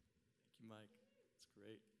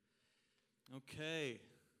Okay,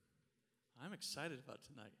 I'm excited about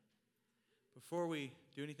tonight. Before we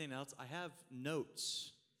do anything else, I have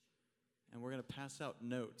notes, and we're going to pass out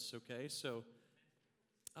notes, okay?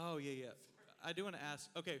 Yeah. I do want to ask,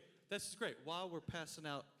 okay, this is great. While we're passing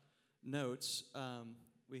out notes,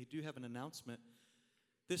 we do have an announcement.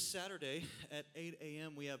 This Saturday at 8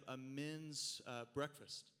 a.m., we have a men's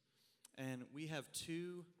breakfast, and we have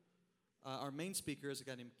our main speaker is a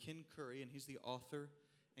guy named Ken Curry, and he's the author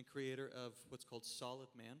and creator of what's called Solid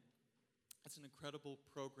Man. It's an incredible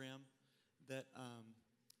program that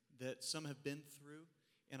some have been through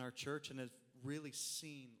in our church and have really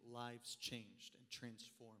seen lives changed and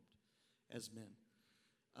transformed as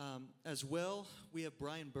men. As well, we have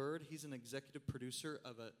Brian Bird. He's an executive producer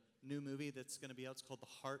of a new movie that's going to be out. It's called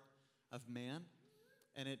The Heart of Man,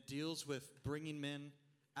 and it deals with bringing men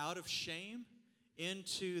out of shame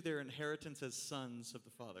into their inheritance as sons of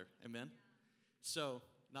the Father. Amen? So,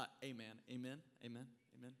 not amen. Amen? Amen?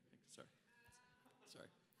 Amen? Sorry.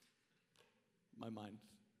 My mind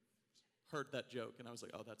heard that joke, and I was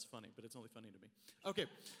like, oh, that's funny, but it's only funny to me. Okay.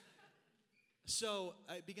 So,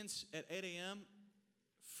 it begins at 8 a.m.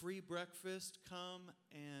 Free breakfast. Come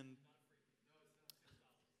and...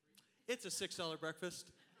 It's a $6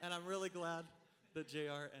 breakfast, and I'm really glad that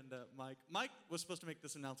JR and Mike was supposed to make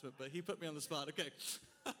this announcement, but he put me on the spot. Okay.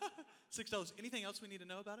 $6. Anything else we need to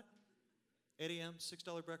know about it? 8 a.m.,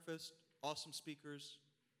 $6 breakfast, awesome speakers.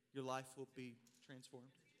 Your life will be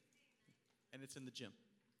transformed. And it's in the gym.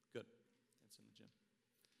 Good. It's in the gym.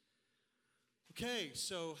 Okay,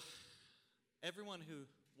 so everyone who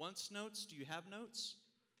wants notes, do you have notes?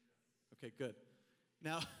 Okay, good.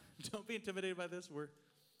 Now, don't be intimidated by this. We're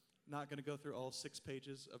not going to go through all 6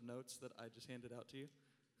 pages of notes that I just handed out to you.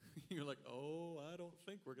 You're like, oh, I don't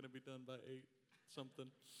think we're going to be done by 8 something.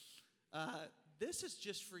 This is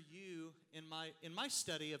just for you in my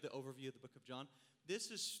study of the overview of the book of John. This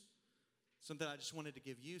is something I just wanted to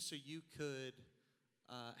give you so you could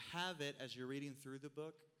have it as you're reading through the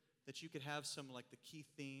book, that you could have some like the key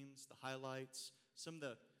themes, the highlights, some of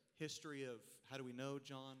the history of how do we know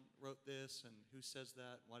John wrote this and who says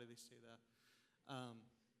that, why do they say that.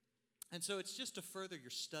 And so it's just to further your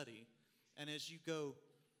study, and as you go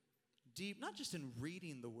deep, not just in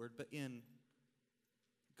reading the word, but in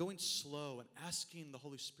going slow and asking the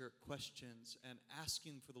Holy Spirit questions and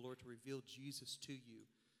asking for the Lord to reveal Jesus to you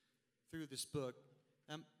through this book,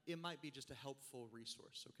 it might be just a helpful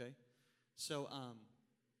resource, okay? So,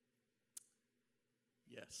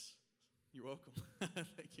 yes, you're welcome.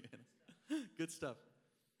 Thank you, Anna. Good stuff.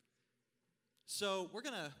 So we're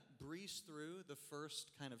going to breeze through the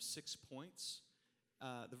first kind of 6 points,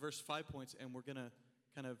 the first 5 points, and we're going to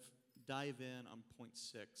kind of dive in on point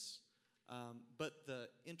 6. But the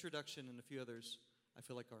introduction and a few others I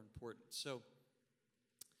feel like are important. So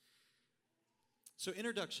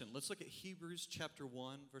introduction, let's look at Hebrews chapter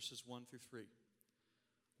 1, verses 1 through 3.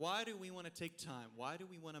 Why do we want to take time? Why do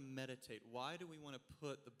we want to meditate? Why do we want to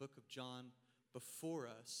put the book of John before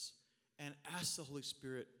us and ask the Holy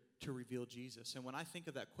Spirit to reveal Jesus? And when I think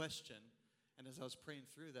of that question, and as I was praying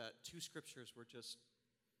through that, 2 scriptures were just,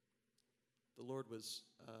 the Lord was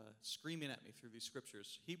screaming at me through these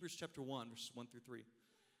scriptures. Hebrews chapter 1, verses 1 through 3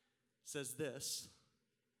 says this: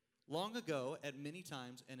 long ago, at many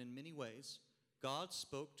times and in many ways, God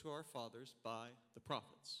spoke to our fathers by the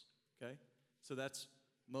prophets. Okay? So that's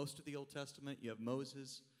most of the Old Testament. You have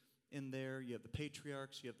Moses in there. You have the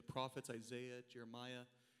patriarchs. You have the prophets, Isaiah, Jeremiah,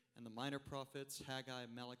 and the minor prophets, Haggai,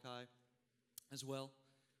 Malachi, as well.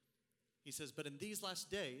 He says, but in these last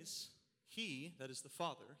days, he, that is the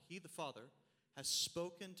Father, he, the Father, has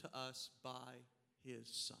spoken to us by his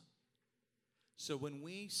Son. So when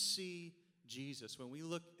we see Jesus, when we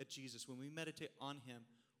look at Jesus, when we meditate on him,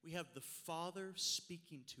 we have the Father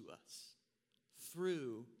speaking to us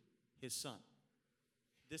through his Son.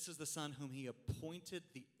 This is the Son whom he appointed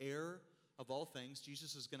the heir of all things.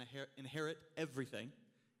 Jesus is going to inherit everything.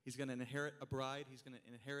 He's going to inherit a bride. He's going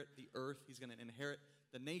to inherit the earth. He's going to inherit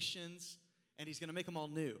the nations. And he's going to make them all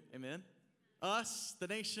new. Amen? Us, the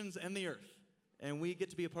nations, and the earth. And we get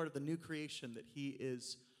to be a part of the new creation that he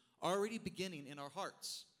is already beginning in our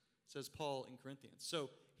hearts, says Paul in Corinthians. So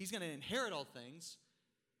he's going to inherit all things.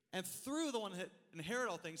 And through the one that inherited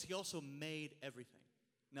all things, he also made everything.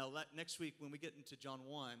 Now, next week when we get into John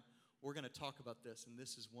 1, we're going to talk about this. And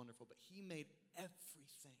this is wonderful. But he made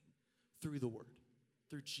everything through the Word,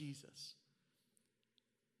 through Jesus.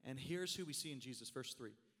 And here's who we see in Jesus, verse 3.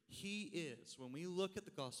 He is, when we look at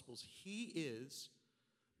the Gospels, he is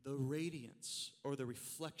the radiance or the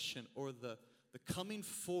reflection or the coming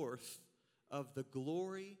forth of the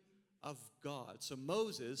glory of God. So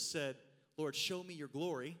Moses said, Lord, show me your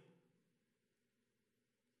glory.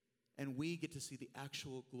 and we get to see the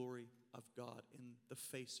actual glory of God in the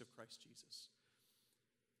face of Christ Jesus.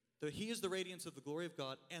 He is the radiance of the glory of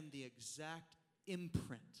God and the exact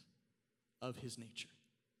imprint of his nature.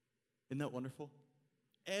 Isn't that wonderful?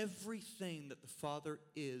 Everything that the Father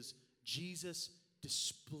is, Jesus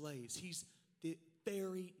displays. He's the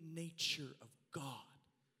very nature of God.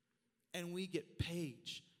 And we get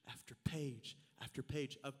page after page after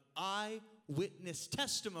page of eyewitness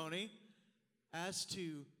testimony as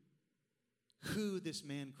to who this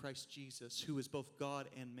man, Christ Jesus, who is both God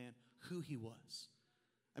and man, who he was.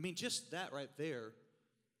 I mean, just that right there,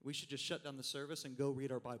 we should just shut down the service and go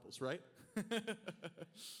read our Bibles, right? But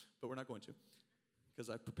we're not going to, because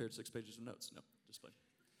I've prepared 6 pages of notes. No, just playing.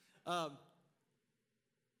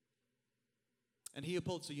 And he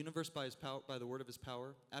upholds the universe by his power, by the word of his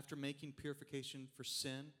power. After making purification for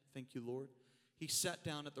sin, thank you, Lord, he sat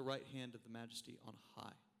down at the right hand of the Majesty on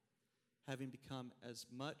high, having become as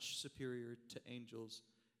much superior to angels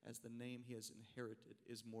as the name he has inherited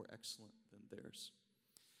is more excellent than theirs.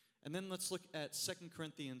 And then let's look at 2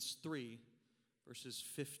 Corinthians 3, verses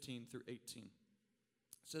 15 through 18. It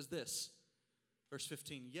says this, verse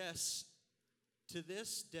 15, yes, to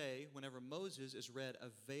this day, whenever Moses is read, a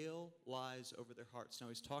veil lies over their hearts. Now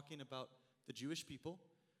he's talking about the Jewish people,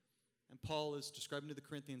 and Paul is describing to the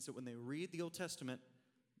Corinthians that when they read the Old Testament,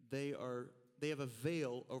 they have a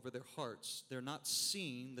veil over their hearts. They're not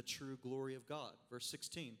seeing the true glory of God. Verse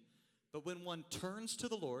 16, but when one turns to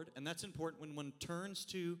the Lord, and that's important, when one turns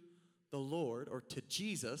to the Lord or to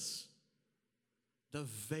Jesus, the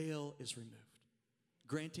veil is removed,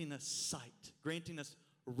 granting us sight, granting us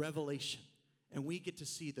revelation. And we get to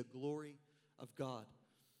see the glory of God.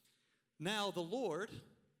 Now the Lord,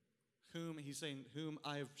 whom he's saying, whom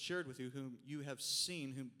I have shared with you, whom you have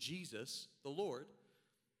seen, whom Jesus, the Lord,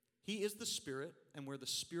 he is the Spirit, and where the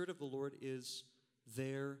Spirit of the Lord is,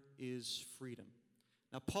 there is freedom.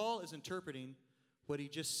 Now Paul is interpreting what he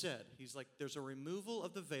just said. He's like, there's a removal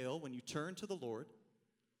of the veil when you turn to the Lord,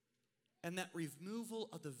 and that removal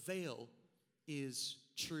of the veil is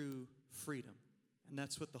true freedom. And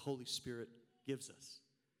that's what the Holy Spirit gives us.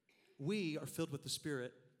 We are filled with the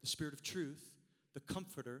Spirit of truth, the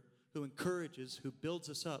Comforter, who encourages, who builds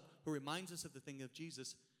us up, who reminds us of the thing of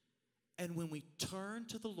Jesus. And when we turn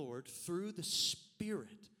to the Lord through the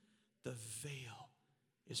Spirit, the veil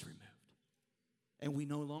is removed. And we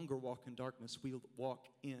no longer walk in darkness, we walk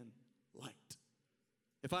in light.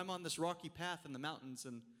 If I'm on this rocky path in the mountains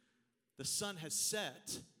and the sun has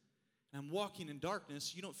set, and I'm walking in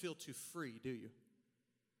darkness, you don't feel too free, do you?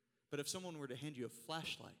 But if someone were to hand you a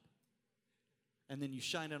flashlight, and then you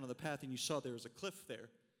shine down on the path and you saw there was a cliff there,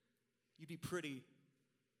 you'd be pretty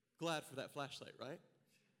glad for that flashlight, right?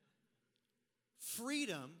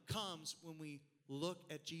 Freedom comes when we look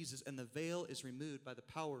at Jesus, and the veil is removed by the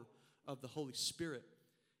power of the Holy Spirit.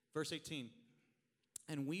 Verse 18,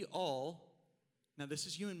 and we all, now this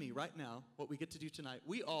is you and me right now, what we get to do tonight,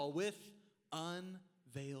 we all with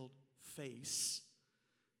unveiled face,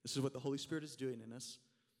 this is what the Holy Spirit is doing in us,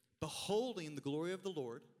 beholding the glory of the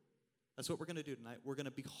Lord. That's what we're going to do tonight. We're going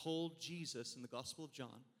to behold Jesus in the Gospel of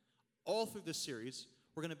John. All through this series,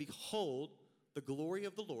 we're going to behold the glory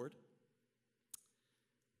of the Lord,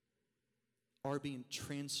 are being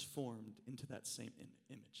transformed into that same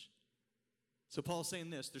image. So Paul's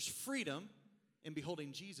saying this, there's freedom in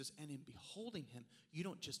beholding Jesus, and in beholding him, you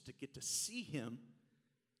don't just get to see him.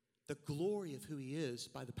 The glory of who he is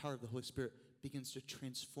by the power of the Holy Spirit begins to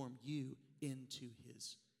transform you into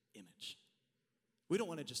his image. We don't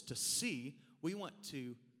want to just to see, we want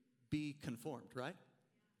to be conformed, right?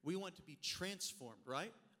 We want to be transformed,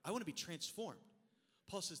 right? I want to be transformed.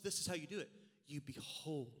 Paul says this is how you do it. You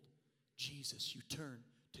behold Jesus. You turn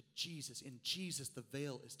to Jesus. In Jesus, the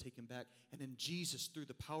veil is taken back. And in Jesus, through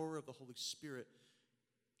the power of the Holy Spirit,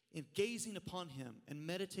 in gazing upon him and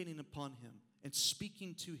meditating upon him and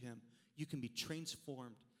speaking to him, you can be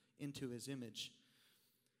transformed into his image.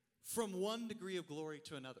 From one degree of glory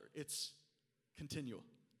to another. It's continual.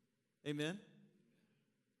 Amen?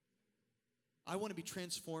 I want to be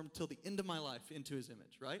transformed till the end of my life into his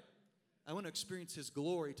image, right? I want to experience his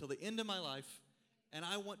glory till the end of my life, and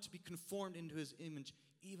I want to be conformed into his image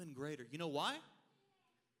even greater. You know why?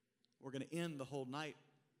 We're going to end the whole night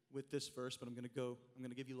with this verse, but I'm going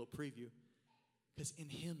to give you a little preview. Because in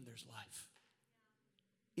him there's life.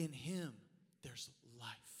 In him there's life.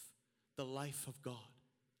 The life of God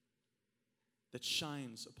that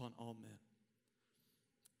shines upon all men.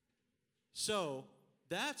 So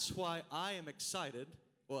that's why I am excited.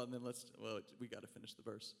 Well, and then we got to finish the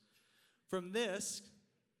verse. For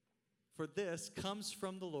this comes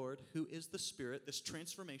from the Lord, who is the Spirit. This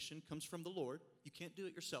transformation comes from the Lord. You can't do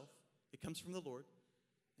it yourself. It comes from the Lord.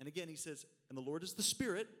 And again, he says, and the Lord is the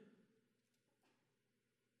Spirit.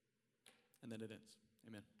 And then it ends.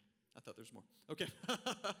 Amen. I thought there's more. Okay.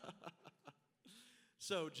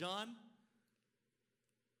 So John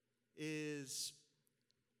is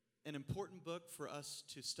an important book for us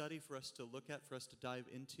to study, for us to look at, for us to dive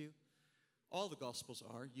into. All the Gospels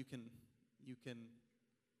are. You can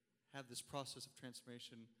have this process of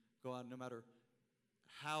transformation go on no matter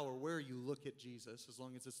how or where you look at Jesus, as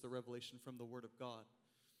long as it's the revelation from the Word of God.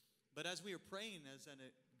 But as we were praying as an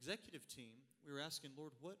executive team, we were asking,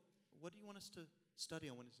 Lord, what do you want us to study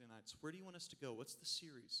on Wednesday nights? Where do you want us to go? What's the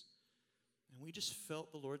series? And we just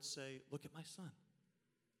felt the Lord say, look at my son.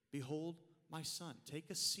 Behold my son. Take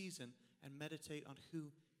a season and meditate on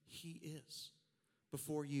who he is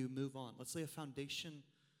before you move on. Let's lay a foundation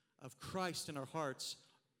of Christ in our hearts,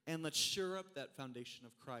 and let's sure up that foundation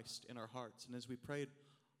of Christ in our hearts. And as we prayed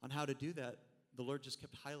on how to do that, the Lord just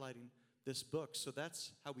kept highlighting this book. So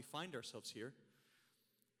that's how we find ourselves here.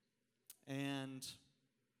 And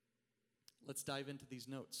let's dive into these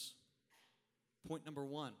notes. Point number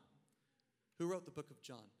 1. Who wrote the book of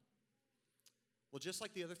John? Well, just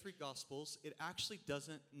like the other 3 Gospels, it actually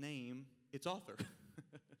doesn't name its author.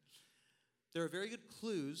 There are very good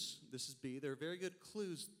clues, this is B, there are very good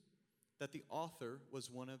clues that the author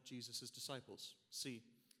was one of Jesus' disciples. See,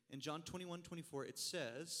 in John 21:24, it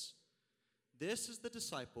says, "This is the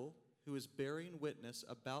disciple who is bearing witness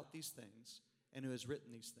about these things and who has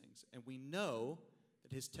written these things, and we know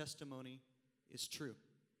that his testimony is true."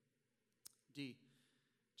 D,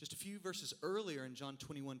 just a few verses earlier in John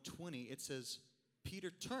 21:20, it says,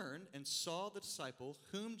 "Peter turned and saw the disciple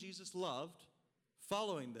whom Jesus loved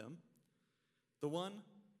following them, the one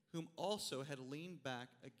whom also had leaned back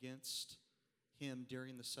against him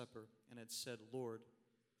during the supper and had said, 'Lord,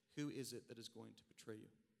 who is it that is going to betray you?'"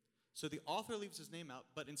 So the author leaves his name out,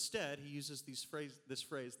 but instead he uses this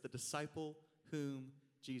phrase, "the disciple whom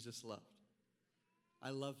Jesus loved." I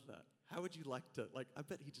love that. How would you like to, I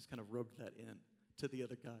bet he just kind of rubbed that in to the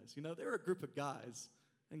other guys. You know, they're a group of guys,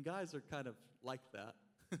 and guys are kind of like that.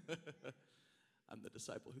 I'm the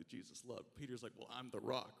disciple who Jesus loved. Peter's like, well, I'm the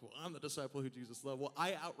rock. Well, I'm the disciple who Jesus loved. Well,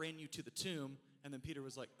 I outran you to the tomb. And then Peter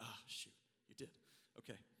was like, shoot, you did.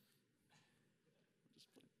 Okay.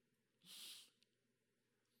 Just playing.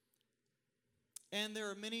 And there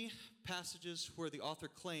are many passages where the author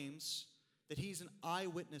claims that he's an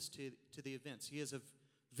eyewitness to the events. He has a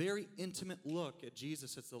very intimate look at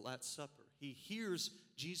Jesus at the Last Supper. He hears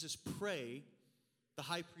Jesus pray the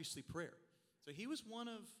high priestly prayer. So he was one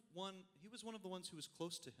of the ones who was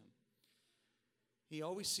close to him. He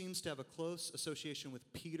always seems to have a close association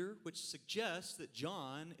with Peter, which suggests that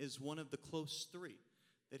John is one of the close 3.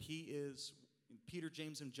 That he is, Peter,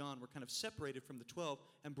 James, and John were kind of separated from the 12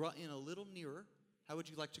 and brought in a little nearer. How would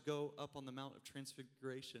you like to go up on the Mount of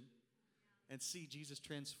Transfiguration and see Jesus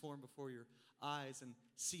transform before your eyes and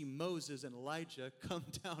see Moses and Elijah come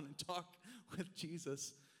down and talk with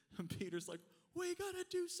Jesus? And Peter's like, we got to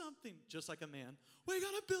do something, just like a man. We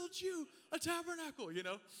got to build you a tabernacle, you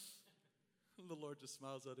know. And the Lord just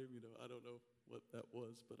smiles at him, you know. I don't know what that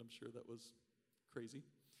was, but I'm sure that was crazy.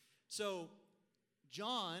 So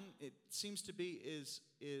John, it seems to be,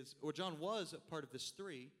 John was a part of this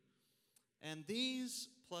 3. And these,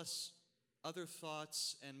 plus other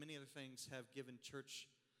thoughts and many other things, have given church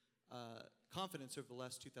confidence over the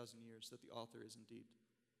last 2,000 years that the author is indeed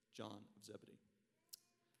John of Zebedee.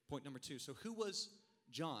 Point number 2. So who was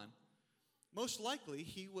John? Most likely,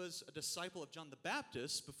 he was a disciple of John the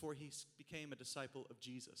Baptist before he became a disciple of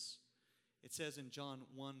Jesus. It says in John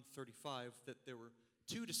 1:35 that there were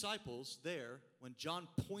 2 disciples there when John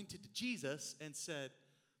pointed to Jesus and said,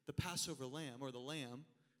 "The Passover lamb," or the lamb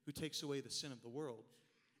who takes away the sin of the world.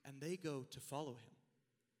 And they go to follow him.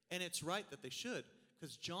 And it's right that they should,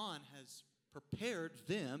 because John has prepared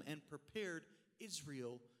them and prepared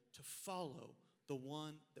Israel to follow the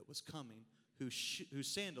one that was coming,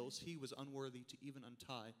 whose sandals he was unworthy to even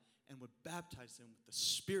untie, and would baptize them with the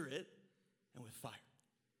Spirit and with fire.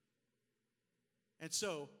 And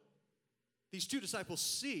so these 2 disciples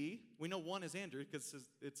see, we know one is Andrew, because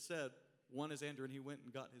it said one is Andrew, and he went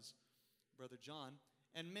and got his brother John.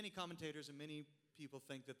 And many commentators and many people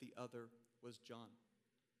think that the other was John.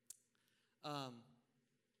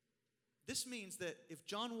 This means that if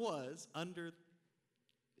John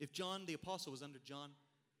the Apostle was under John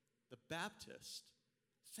the Baptist,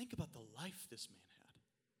 think about the life this man had.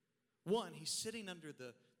 One, he's sitting under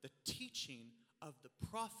the teaching of the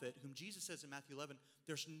prophet, whom Jesus says in Matthew 11,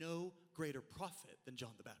 there's no greater prophet than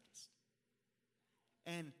John the Baptist.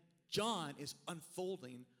 And John is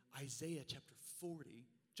unfolding Isaiah chapter 40.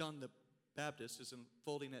 John the Baptist is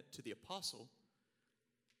unfolding it to the apostle.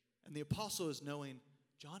 And the apostle is knowing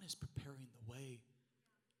John is preparing the way,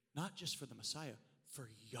 not just for the Messiah, for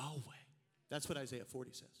Yahweh. That's what Isaiah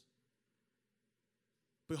 40 says.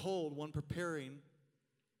 Behold, one preparing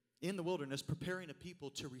in the wilderness, preparing a people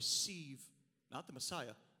to receive, not the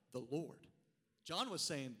Messiah, the Lord. John was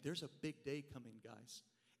saying, there's a big day coming, guys.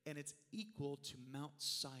 And it's equal to Mount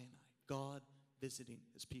Sinai, God visiting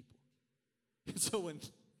his people. And so when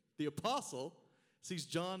the apostle sees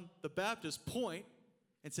John the Baptist point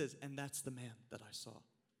and says, and that's the man that I saw.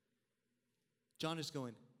 John is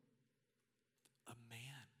going, a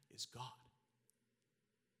man is God.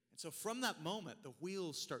 And so from that moment, the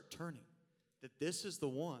wheels start turning. That this is the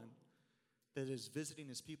one that is visiting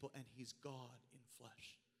his people, and he's God in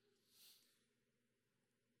flesh.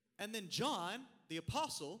 And then John, the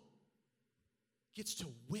apostle, gets to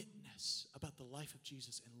witness about the life of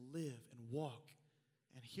Jesus and live and walk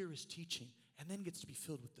and hear his teaching, and then gets to be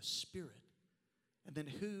filled with the Spirit. And then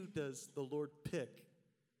who does the Lord pick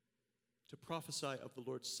to prophesy of the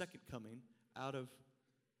Lord's second coming out of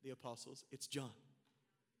the apostles? It's John.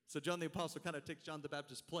 So John the apostle kind of takes John the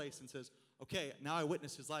Baptist's place and says, okay, now I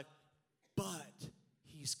witness his life, but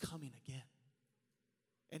he's coming again.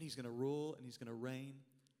 And he's going to rule and he's going to reign,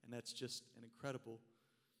 and that's just an incredible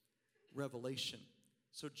revelation.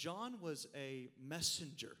 So John was a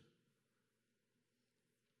messenger,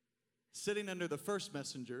 sitting under the first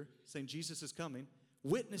messenger, saying Jesus is coming,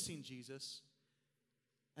 witnessing Jesus,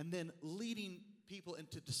 and then leading people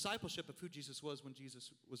into discipleship of who Jesus was when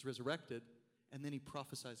Jesus was resurrected, and then he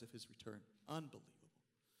prophesies of his return. Unbelievable.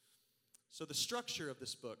 So the structure of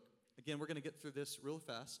this book, again, we're going to get through this real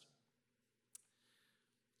fast.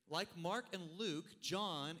 Like Mark and Luke,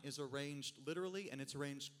 John is arranged literally and it's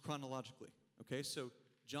arranged chronologically. Okay, so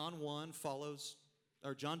John 2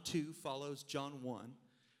 follows John 1.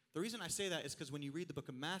 The reason I say that is because when you read the book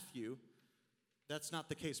of Matthew, that's not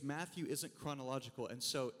the case. Matthew isn't chronological, and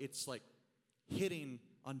so it's like hitting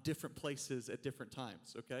on different places at different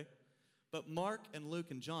times, okay? But Mark and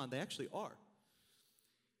Luke and John, they actually are.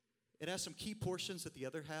 It has some key portions that the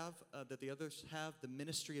others have. The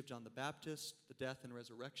ministry of John the Baptist, the death and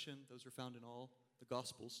resurrection. Those are found in all the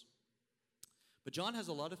Gospels. But John has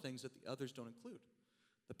a lot of things that the others don't include.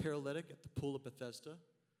 The paralytic at the pool of Bethesda,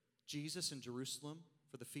 Jesus in Jerusalem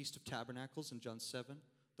for the Feast of Tabernacles in John 7,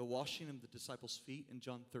 the washing of the disciples' feet in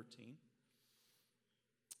John 13,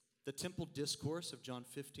 the temple discourse of John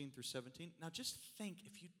 15 through 17. Now just think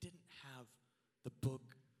if you didn't have the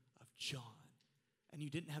book of John, and you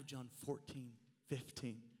didn't have John 14,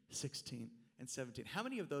 15, 16, and 17. How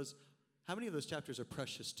many of those chapters are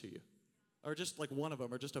precious to you? Or just like one of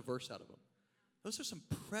them, or just a verse out of them? Those are some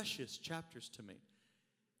precious chapters to me.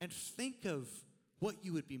 And think of what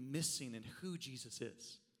you would be missing and who Jesus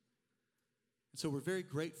is. And so we're very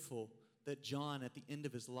grateful that John, at the end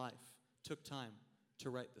of his life, took time to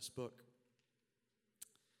write this book.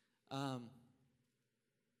 Let's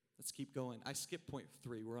keep going. I skipped point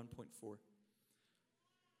 3. We're on point 4.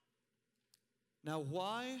 Now,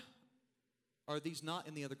 why are these not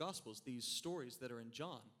in the other Gospels, these stories that are in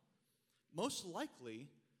John? Most likely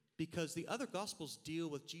because the other Gospels deal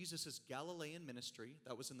with Jesus' Galilean ministry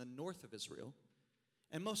that was in the north of Israel.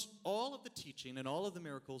 And most all of the teaching and all of the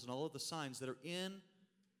miracles and all of the signs that are in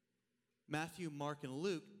Matthew, Mark, and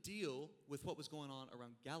Luke deal with what was going on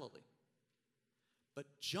around Galilee. But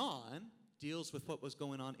John deals with what was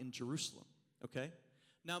going on in Jerusalem, okay?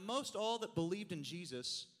 Now, most all that believed in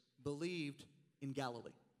Jesus believed in Galilee,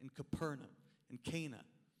 in Capernaum, in Cana.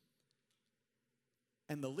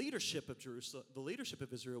 And the leadership of Jerusalem, the leadership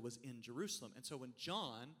of Israel was in Jerusalem. And so when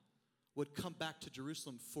John would come back to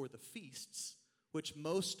Jerusalem for the feasts, which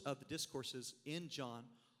most of the discourses in John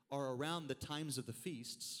are around the times of the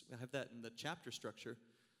feasts. I have that in the chapter structure.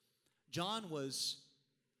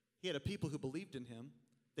 He had a people who believed in him.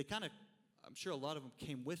 I'm sure a lot of them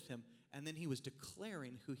came with him, and then he was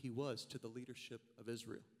declaring who he was to the leadership of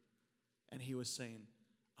Israel. And he was saying,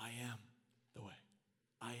 I am the way.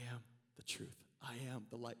 I am the truth. I am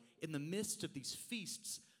the light. In the midst of these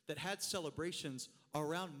feasts that had celebrations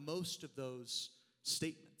around most of those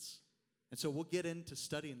statements. And so we'll get into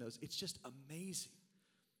studying those. It's just amazing.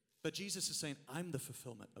 But Jesus is saying, I'm the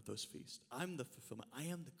fulfillment of those feasts. I'm the fulfillment. I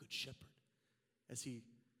am the good shepherd, as he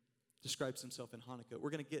describes himself in Hanukkah.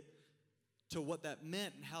 We're going to get to what that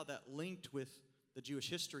meant and how that linked with the Jewish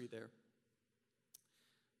history there.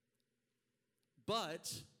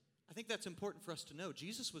 But I think that's important for us to know.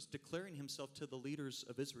 Jesus was declaring himself to the leaders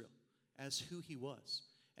of Israel as who he was.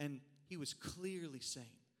 And he was clearly saying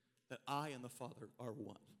that I and the Father are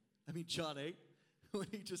one. I mean, John 8, when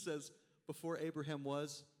he just says, before Abraham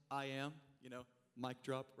was, I am. mic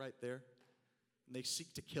drop right there. And they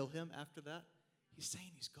seek to kill him after that. He's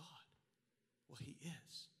saying he's God. Well, he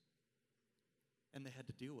is. And they had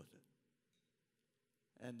to deal with it.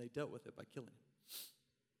 And they dealt with it by killing him.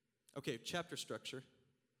 Okay, chapter structure.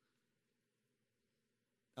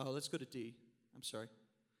 Oh, let's go to D. I'm sorry.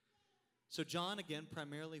 So John, again,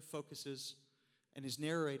 primarily focuses and is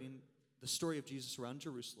narrating the story of Jesus around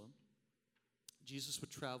Jerusalem. Jesus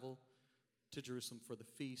would travel to Jerusalem for the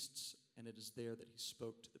feasts, and it is there that he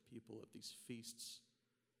spoke to the people of these feasts,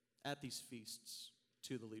 at these feasts,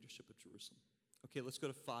 to the leadership of Jerusalem. Okay, let's go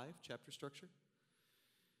to 5, chapter structure.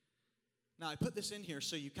 Now, I put this in here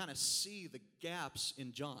so you kind of see the gaps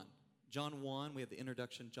in John. John 1, we have the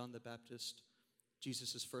introduction, John the Baptist,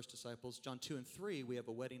 Jesus' first disciples. John 2 and 3, we have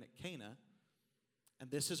a wedding at Cana.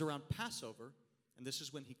 And this is around Passover. And this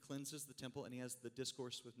is when he cleanses the temple and he has the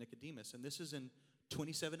discourse with Nicodemus. And this is in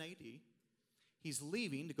 27 AD. He's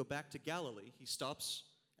leaving to go back to Galilee. He stops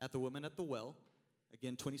at the woman at the well,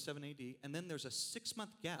 again, 27 AD. And then there's a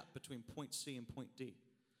 6-month gap between point C and point D.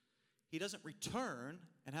 He doesn't return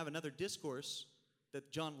and have another discourse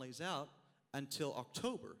that John lays out until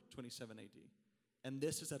October 27 AD. And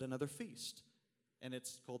this is at another feast, and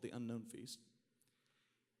it's called the Unknown Feast.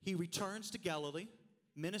 He returns to Galilee,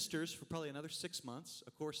 ministers for probably another 6 months.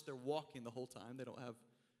 Of course, they're walking the whole time. They don't have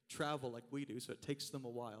travel like we do, so it takes them a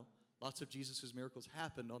while. Lots of Jesus' miracles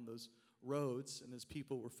happened on those roads, and his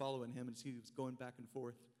people were following him as he was going back and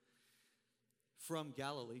forth from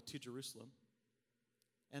Galilee to Jerusalem.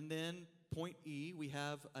 And then point E, we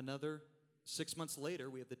have another 6 months later,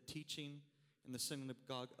 we have the teaching in the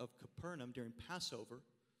synagogue of Capernaum during Passover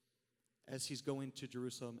as he's going to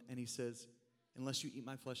Jerusalem, and he says, unless you eat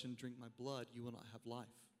my flesh and drink my blood, you will not have life.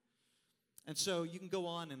 And so you can go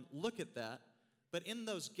on and look at that, but in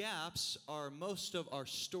those gaps are most of our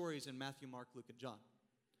stories in Matthew, Mark, Luke, and John.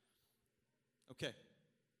 Okay.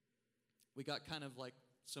 We got kind of like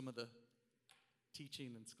some of the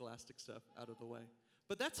teaching and scholastic stuff out of the way.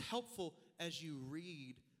 But that's helpful as you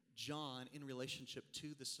read John in relationship to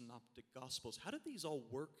the Synoptic Gospels. How did these all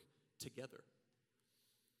work together?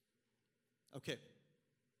 Okay,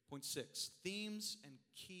 point 6, themes and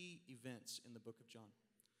key events in the book of John.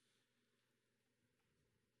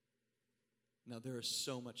 Now, there is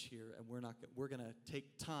so much here, and we're going to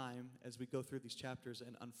take time as we go through these chapters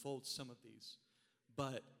and unfold some of these.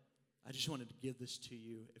 But I just wanted to give this to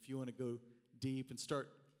you. If you want to go deep and start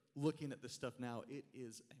looking at this stuff now, it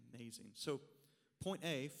is amazing. So, point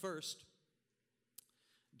A, first,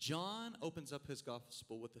 John opens up his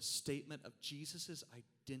gospel with a statement of Jesus'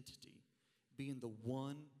 identity being the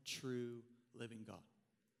one true living God.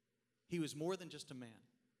 He was more than just a man.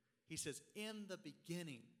 He says, in the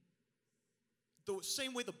beginning, the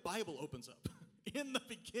same way the Bible opens up, in the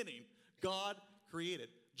beginning, God created.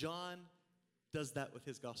 John does that with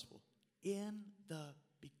his gospel. In the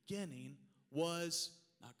beginning was,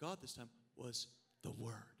 not God this time, was the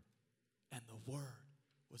Word. And the Word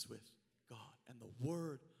was with God. And the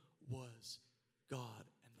Word was God.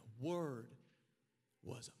 And the Word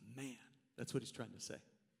was a man. That's what he's trying to say.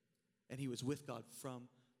 And he was with God from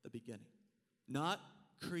the beginning. Not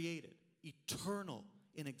created, eternal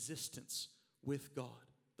in existence with God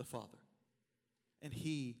the Father. And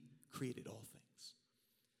he created all things.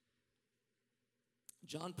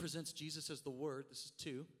 John presents Jesus as the Word. This is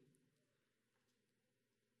 2.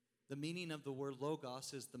 The meaning of the word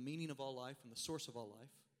logos is the meaning of all life and the source of all life.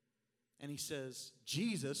 And he says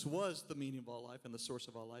Jesus was the meaning of all life and the source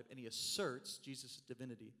of all life. And he asserts Jesus'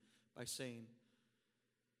 divinity by saying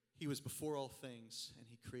he was before all things and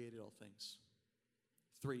he created all things.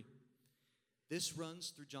 3, this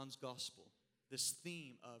runs through John's gospel, this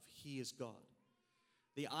theme of he is God.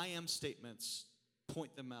 The I am statements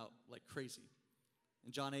point them out like crazy.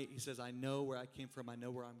 In John 8, he says, I know where I came from, I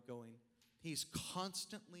know where I'm going. He's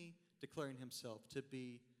constantly declaring himself to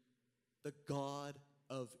be the God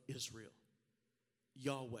of Israel,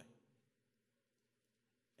 Yahweh.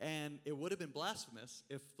 And it would have been blasphemous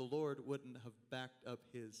if the Lord wouldn't have backed up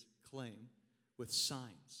his claim with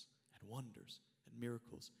signs and wonders and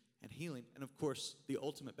miracles and healing. And of course, the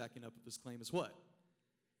ultimate backing up of his claim is what?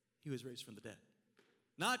 He was raised from the dead.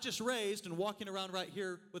 Not just raised and walking around right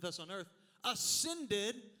here with us on earth,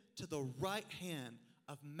 ascended to the right hand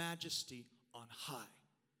of majesty on high.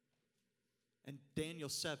 And Daniel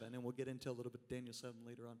 7, and we'll get into a little bit of Daniel 7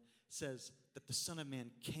 later on, says that the Son of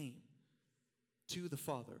Man came to the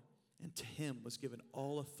Father, and to him was given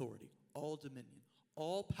all authority, all dominion,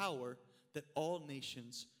 all power, that all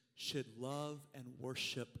nations should love and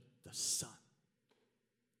worship the Son.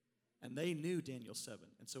 And they knew Daniel 7.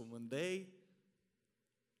 And so when they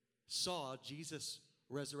saw Jesus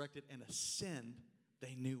resurrected, and ascend,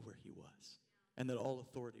 they knew where he was and that all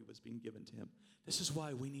authority was being given to him. This is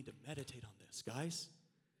why we need to meditate on this, guys.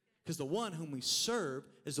 Because the one whom we serve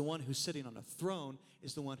is the one who's sitting on a throne,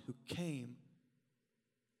 is the one who came,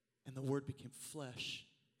 and the Word became flesh,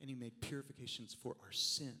 and he made purifications for our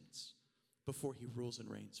sins before he rules and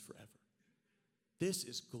reigns forever. This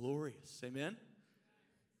is glorious. Amen?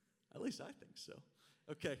 At least I think so.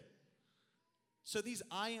 Okay. So these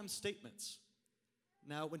I am statements.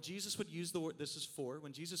 Now, when Jesus would use the word, this is 4,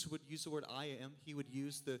 when Jesus would use the word I am, he would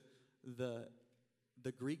use the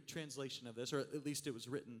Greek translation of this, or at least it was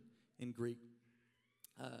written in Greek.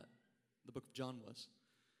 The book of John was.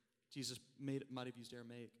 Jesus might have used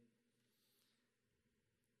Aramaic.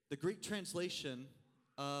 The Greek translation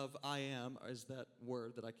of I am is that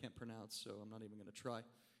word that I can't pronounce, so I'm not even going to try,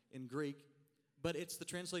 in Greek. But it's the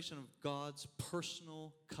translation of God's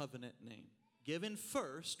personal covenant name, given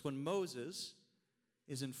first when Moses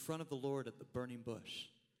is in front of the Lord at the burning bush.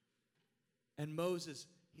 And Moses,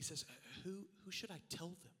 he says, who should I tell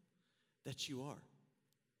them that you are?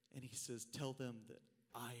 And he says, tell them that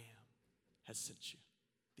I am has sent you.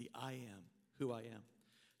 The I am who I am.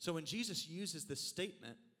 So when Jesus uses this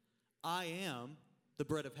statement, I am the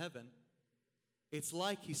bread of heaven, it's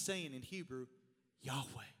like he's saying in Hebrew, Yahweh,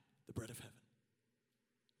 the bread of heaven.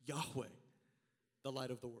 Yahweh, the light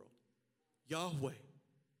of the world. Yahweh,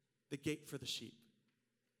 the gate for the sheep.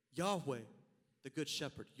 Yahweh, the good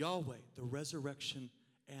shepherd. Yahweh, the resurrection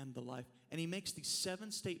and the life. And he makes these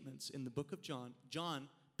 7 statements in the book of John. John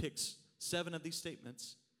picks 7 of these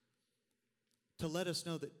statements to let us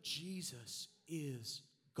know that Jesus is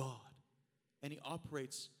God. And he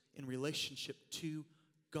operates in relationship to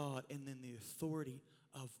God and then the authority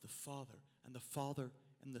of the Father. And the Father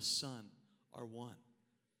and the Son are one.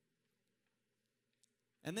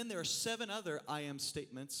 And then there are 7 other I am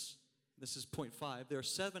statements. This is point 5. There are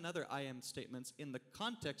 7 other I am statements in the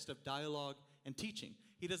context of dialogue and teaching.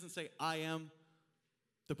 He doesn't say, I am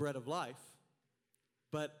the bread of life.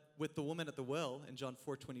 But with the woman at the well in John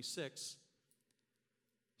 4:26,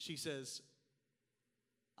 she says,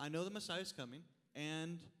 I know the Messiah is coming,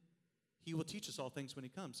 and he will teach us all things when he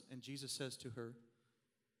comes. And Jesus says to her,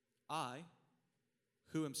 I,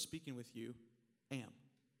 who am speaking with you, am.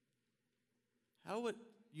 How would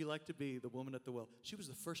you like to be the woman at the well? She was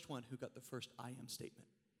the first one who got the first I am statement.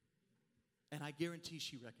 And I guarantee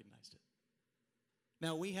she recognized it.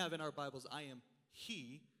 Now, we have in our Bibles, I am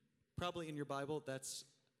he. Probably in your Bible, that's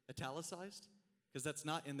italicized, because that's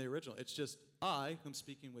not in the original. It's just, I, who am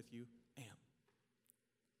speaking with you, am.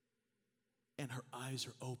 And her eyes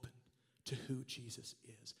are open to who Jesus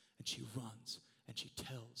is. And she runs and she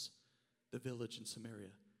tells the village in Samaria.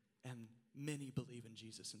 And many believe in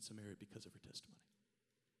Jesus in Samaria because of her testimony.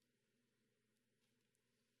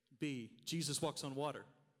 B, Jesus walks on water.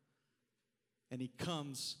 And he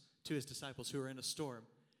comes to his disciples who are in a storm.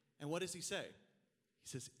 And what does he say? He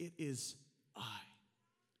says, it is I.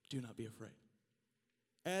 Do not be afraid.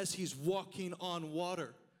 As he's walking on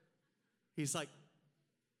water, he's like,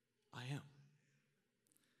 I am.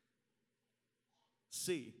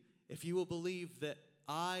 C, if you will believe that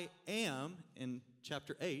I am, in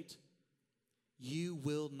chapter 8, you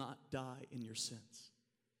will not die in your sins.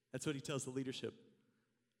 That's what he tells the leadership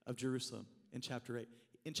of Jerusalem in chapter 8.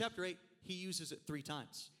 In chapter 8, he uses it 3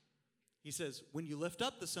 times. He says, when you lift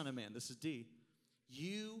up the Son of Man, this is D,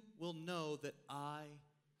 you will know that I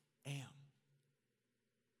am.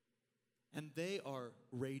 And they are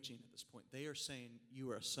raging at this point. They are saying, you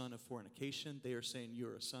are a son of fornication. They are saying, you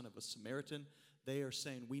are a son of a Samaritan. They are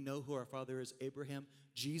saying, we know who our father is, Abraham.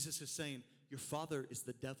 Jesus is saying, your father is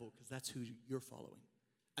the devil because that's who you're following.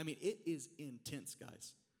 I mean, it is intense,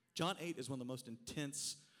 guys. John 8 is one of the most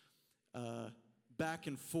intense back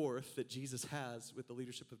and forth that Jesus has with the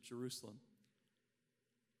leadership of Jerusalem.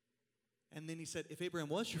 And then he said, if Abraham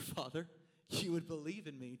was your father, you would believe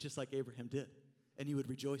in me just like Abraham did, and you would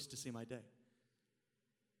rejoice to see my day.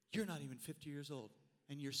 You're not even 50 years old,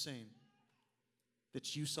 and you're saying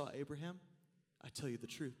that you saw Abraham? I tell you the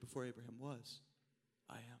truth, before Abraham was,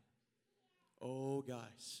 I am. Oh,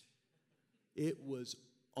 guys, it was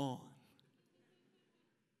on.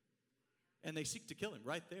 And they seek to kill him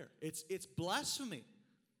right there. It's blasphemy.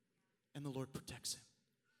 And the Lord protects him.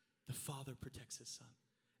 The Father protects his Son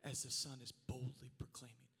as the Son is boldly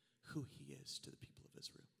proclaiming who he is to the people of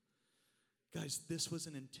Israel. Guys, this was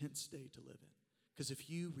an intense day to live in. Because if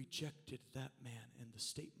you rejected that man and the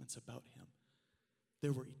statements about him,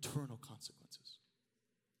 there were eternal consequences.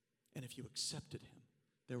 And if you accepted him,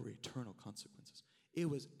 there were eternal consequences. It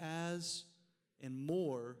was as and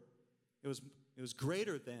more, it was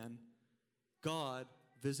greater than God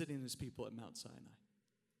visiting his people at Mount Sinai.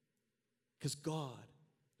 Because God,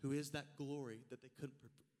 who is that glory that they couldn't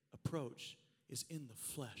approach, is in the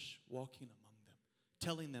flesh, walking among them,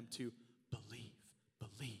 telling them to believe,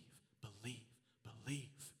 believe, believe, believe.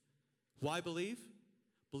 Why believe?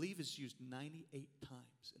 Believe is used 98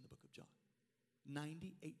 times in the book of John.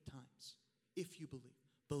 98 times. If you believe.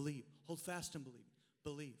 Believe. Hold fast and believe.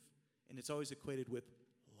 Believe. And it's always equated with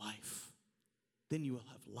life. Then you will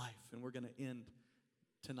have life. And we're going to end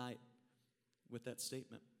tonight with that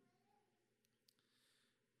statement.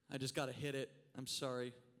 I just got to hit it. I'm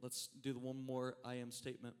sorry. Let's do the one more I am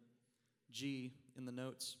statement. G in the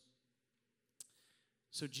notes.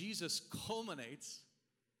 So Jesus culminates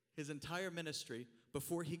his entire ministry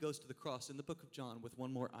before he goes to the cross in the book of John with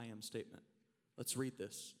one more I am statement. Let's read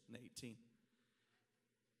this in 18.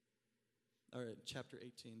 All right, chapter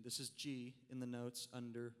 18. This is G in the notes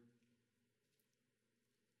under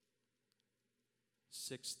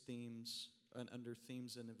 6 themes, and under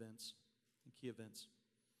themes and events, and key events.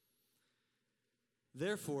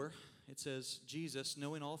 Therefore, it says, Jesus,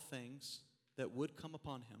 knowing all things that would come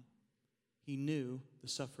upon him, he knew the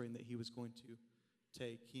suffering that he was going to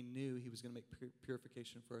take. He knew he was going to make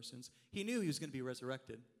purification for our sins. He knew he was going to be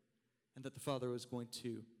resurrected, and that the Father was going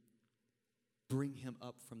to bring him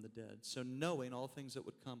up from the dead. So knowing all things that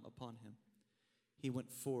would come upon him, he went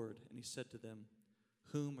forward and he said to them,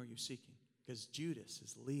 whom are you seeking? Because Judas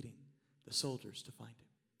is leading the soldiers to find him.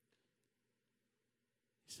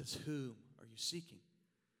 He says, whom are you seeking?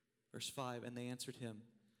 Verse 5, and they answered him,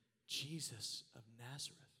 Jesus of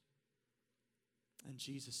Nazareth. And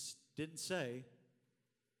Jesus didn't say,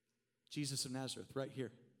 Jesus of Nazareth, right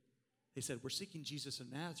here. They said, we're seeking Jesus of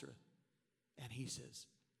Nazareth. And he says,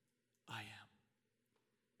 I am.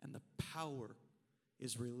 And the power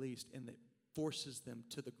is released, and it forces them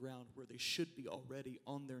to the ground where they should be already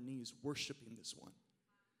on their knees worshiping this one.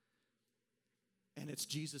 And it's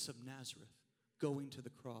Jesus of Nazareth going to the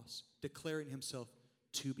cross, declaring himself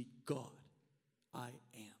to be God. I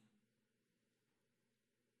am.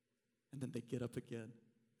 And then they get up again,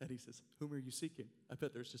 and he says, whom are you seeking? I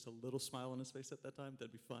bet there's just a little smile on his face at that time.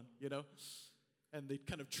 That'd be fun, you know? And they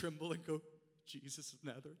kind of tremble and go, Jesus of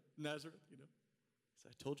Nazareth, you know? He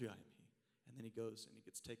said, I told you I am he. And then he goes and he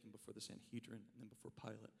gets taken before the Sanhedrin and then before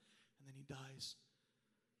Pilate. And then he dies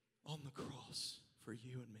on the cross for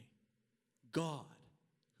you and me. God,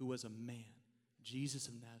 who was a man, Jesus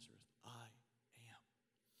of Nazareth, I am.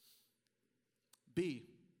 B,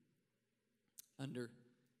 under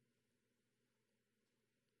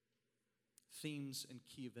themes and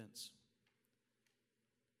key events.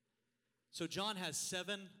 So John has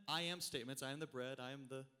 7 I am statements. I am the bread. I am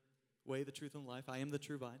the way, the truth, and life. I am the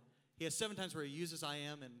true vine. He has 7 times where he uses I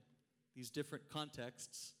am in these different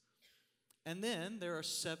contexts. And then there are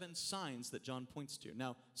 7 signs that John points to.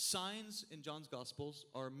 Now, signs in John's Gospels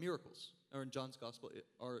are miracles, or in John's Gospel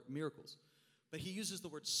are miracles. But he uses the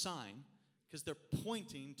word sign because they're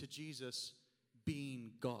pointing to Jesus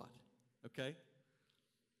being God, okay?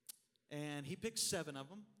 And he picks 7 of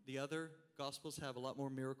them. The other Gospels have a lot more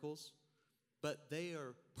miracles, but they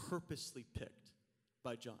are purposely picked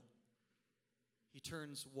by John. He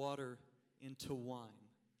turns water into wine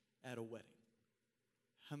at a wedding.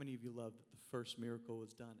 How many of you love that the first miracle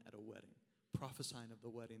was done at a wedding, prophesying of the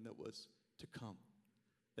wedding that was to come,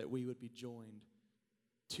 that we would be joined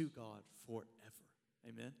to God forever?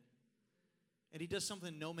 Amen? And he does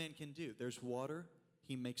something no man can do. There's water,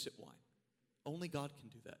 he makes it wine. Only God can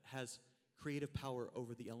do that, has creative power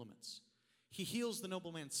over the elements. He heals the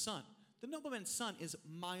nobleman's son. The nobleman's son is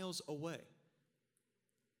miles away.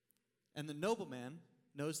 And the nobleman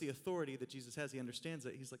knows the authority that Jesus has. He understands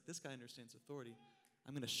it. He's like, this guy understands authority.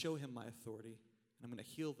 I'm going to show him my authority, and I'm going to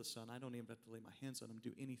heal the son. I don't even have to lay my hands on him,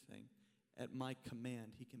 do anything. At my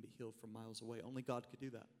command, he can be healed from miles away. Only God could do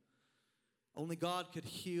that. Only God could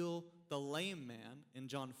heal the lame man in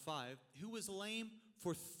John 5, who was lame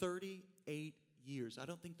for 38 years. I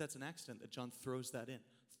don't think that's an accident that John throws that in.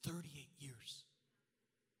 38 years.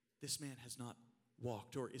 This man has not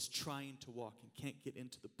walked or is trying to walk and can't get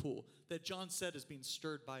into the pool that John said is being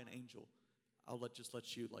stirred by an angel. I'll let you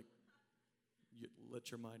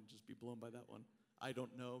let your mind just be blown by that one. I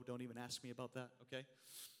don't know. Don't even ask me about that, okay?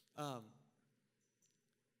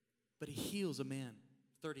 But he heals a man,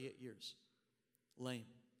 38 years, lame.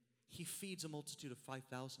 He feeds a multitude of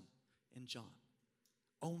 5,000 in John.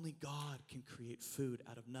 Only God can create food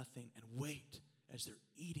out of nothing and wait as they're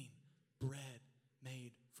eating bread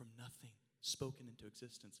made from nothing, spoken into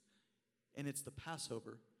existence. And it's the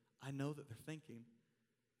Passover. I know that they're thinking,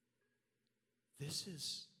 this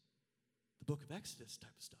is the book of Exodus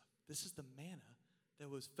type of stuff. This is the manna that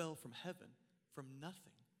fell from heaven from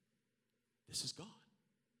nothing. This is God.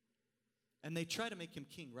 And they try to make him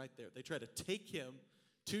king right there. They try to take him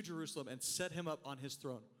to Jerusalem and set him up on his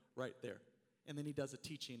throne right there. And then he does a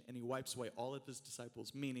teaching and he wipes away all of his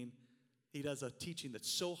disciples, meaning he does a teaching that's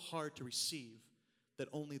so hard to receive that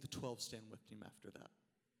only the 12 stand with him after that.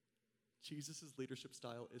 Jesus' leadership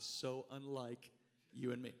style is so unlike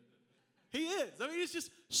you and me. He is. I mean, it's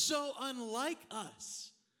just so unlike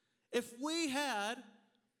us. If we had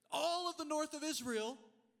all of the north of Israel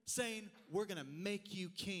saying, we're going to make you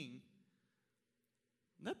king,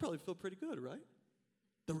 that'd probably feel pretty good, right?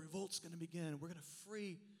 The revolt's going to begin. We're going to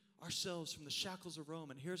free ourselves from the shackles of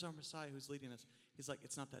Rome. And here's our Messiah who's leading us. He's like,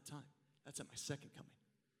 it's not that time. That's at my second coming.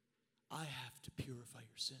 I have to purify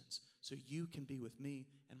your sins so you can be with me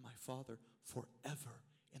and my Father forever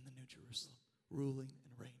in the New Jerusalem, ruling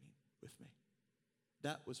and reigning with me.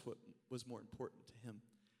 That was what was more important to him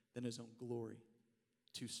than his own glory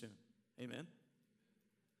too soon. Amen?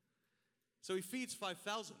 So he feeds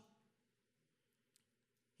 5,000.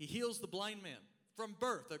 He heals the blind man from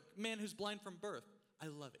birth, a man who's blind from birth. I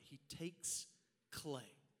love it. He takes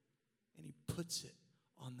clay and he puts it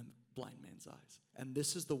on the blind man's eyes. And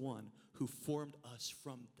this is the one who formed us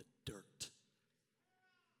from the dirt.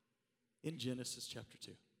 In Genesis chapter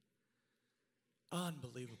 2.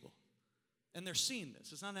 Unbelievable. And they're seeing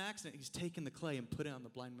this. It's not an accident. He's taken the clay and put it on the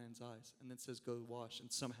blind man's eyes and then says, go wash.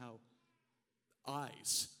 And somehow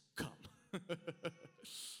eyes come.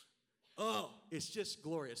 Oh, it's just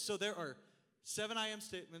glorious. So there are 7 I am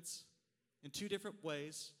statements in 2 different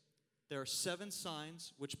ways. There are 7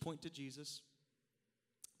 signs which point to Jesus.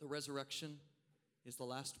 The resurrection is the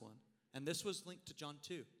last one. And this was linked to John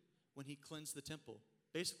 2 when he cleansed the temple.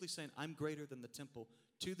 Basically saying, I'm greater than the temple.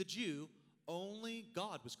 To the Jew, only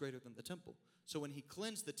God was greater than the temple. So when he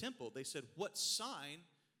cleansed the temple, they said, what sign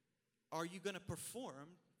are you going to perform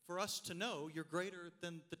for us to know you're greater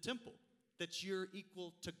than the temple? That you're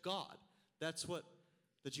equal to God. That's what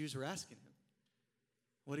the Jews were asking him.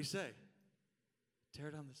 What did he say? Tear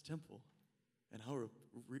down this temple and I'll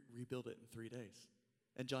rebuild it in 3 days.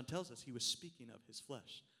 And John tells us he was speaking of his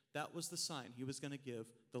flesh. That was the sign he was going to give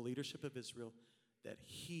the leadership of Israel that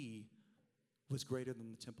he was greater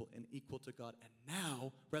than the temple and equal to God. And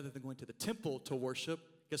now, rather than going to the temple to worship,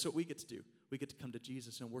 guess what we get to do? We get to come to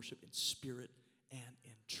Jesus and worship in spirit and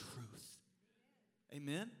in truth.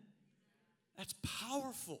 Amen? That's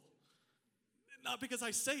powerful. Not because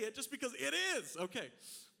I say it, just because it is. Okay.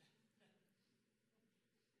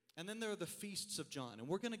 And then there are the feasts of John. And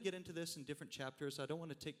we're going to get into this in different chapters. I don't want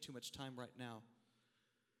to take too much time right now.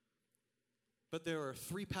 But there are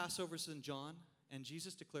 3 Passovers in John. And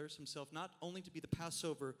Jesus declares himself not only to be the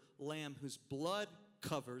Passover lamb whose blood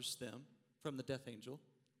covers them from the death angel,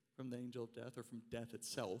 from the angel of death, or from death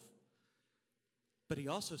itself. But he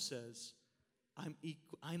also says,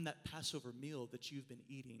 I'm that Passover meal that you've been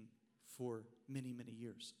eating for many, many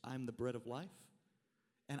years. I'm the bread of life,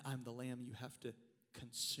 and I'm the lamb you have to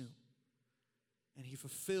consume. And he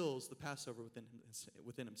fulfills the Passover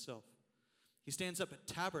within himself. He stands up at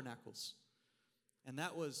Tabernacles, and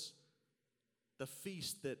that was the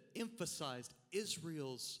feast that emphasized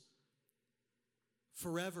Israel's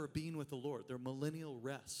forever being with the Lord, their millennial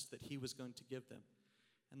rest that he was going to give them.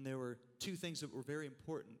 And there were 2 things that were very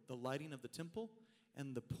important, the lighting of the temple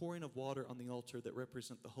and the pouring of water on the altar that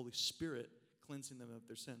represent the Holy Spirit cleansing them of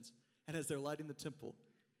their sins. And as they're lighting the temple,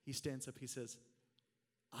 he stands up, he says,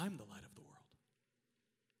 I'm the light of the world.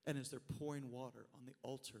 And as they're pouring water on the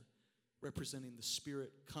altar, representing the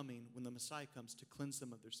Spirit coming when the Messiah comes to cleanse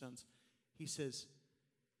them of their sins, he says,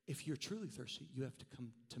 if you're truly thirsty, you have to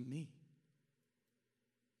come to me.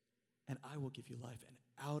 And I will give you life. And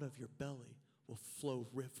out of your belly will flow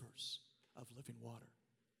rivers of living water.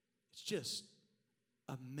 It's just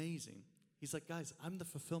amazing. He's like, guys, I'm the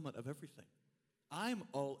fulfillment of everything. I'm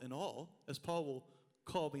all in all, as Paul will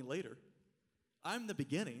call me later. I'm the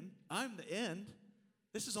beginning. I'm the end.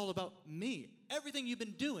 This is all about me. Everything you've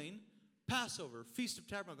been doing, Passover, Feast of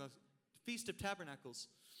Tabernacles,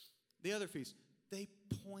 the other feasts, they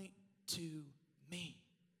point to me.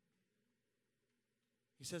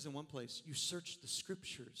 He says in one place, you search the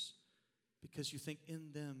scriptures because you think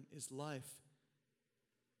in them is life.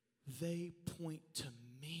 They point to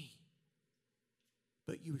me,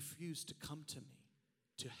 but you refuse to come to me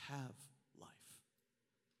to have life.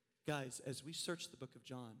 Guys, as we search the book of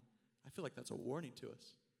John, I feel like that's a warning to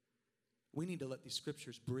us. We need to let these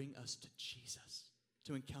scriptures bring us to Jesus,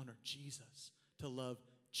 to encounter Jesus, to love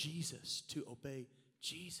Jesus, to obey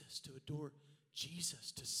Jesus, to adore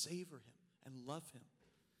Jesus, to savor him and love him.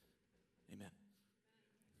 Amen.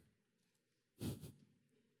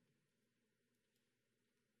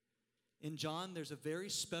 In John, there's a very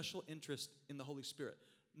special interest in the Holy Spirit.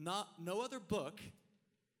 No other book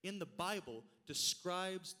in the Bible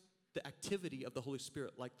describes the activity of the Holy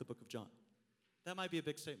Spirit like the book of John. That might be a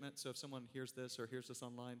big statement, so if someone hears this or hears this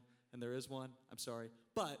online, and there is one, I'm sorry.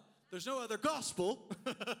 But there's no other gospel.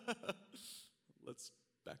 Let's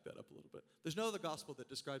back that up a little bit. There's no other gospel that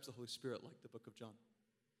describes the Holy Spirit like the book of John.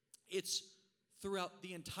 It's throughout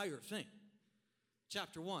the entire thing.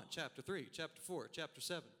 Chapter 1, chapter 3, chapter 4, chapter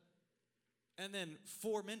 7. And then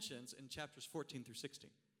 4 mentions in chapters 14 through 16.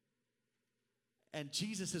 And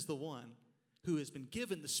Jesus is the one who has been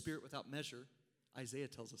given the Spirit without measure. Isaiah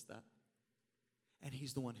tells us that. And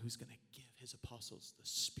he's the one who's going to give his apostles the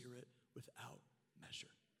Spirit without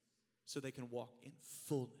measure, so they can walk in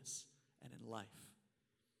fullness and in life.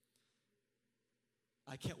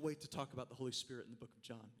 I can't wait to talk about the Holy Spirit in the book of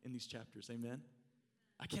John, in these chapters, amen?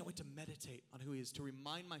 I can't wait to meditate on who he is, to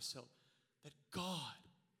remind myself that God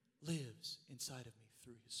lives inside of me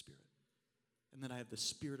through his Spirit. And then I have the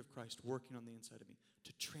Spirit of Christ working on the inside of me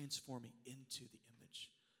to transform me into the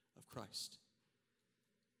image of Christ.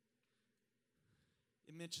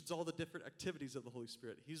 It mentions all the different activities of the Holy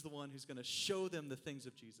Spirit. He's the one who's going to show them the things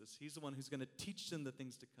of Jesus. He's the one who's going to teach them the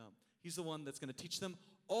things to come. He's the one that's going to teach them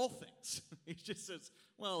all things. He just says,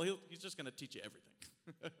 well, he's just going to teach you everything.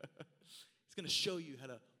 He's going to show you how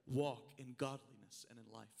to walk in godliness and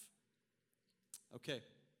in life. Okay,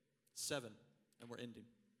 7, and we're ending.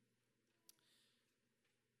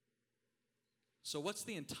 So what's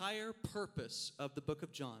the entire purpose of the book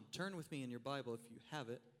of John? Turn with me in your Bible if you have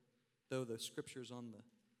it, though the scripture's on the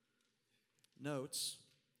notes,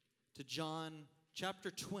 to John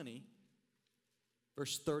chapter 20,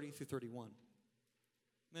 verse 30 through 31.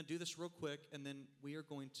 I'm going to do this real quick, and then we are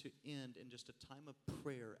going to end in just a time of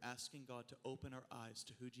prayer, asking God to open our eyes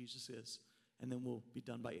to who Jesus is, and then we'll be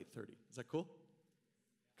done by 8:30. Is that cool?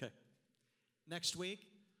 Okay. Next week,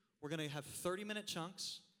 we're going to have 30-minute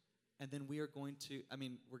chunks, and then we're going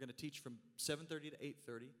to teach from 7:30 to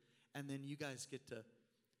 8:30, and then you guys get to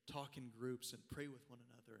talk in groups and pray with one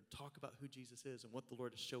another and talk about who Jesus is and what the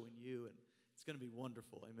Lord is showing you, and it's going to be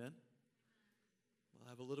wonderful. Amen? We'll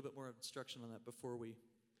have a little bit more instruction on that before we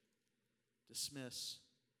dismiss.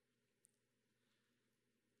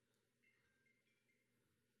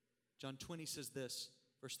 John 20 says this,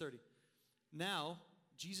 verse 30. Now,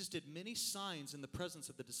 Jesus did many signs in the presence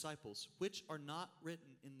of the disciples, which are not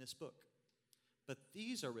written in this book. But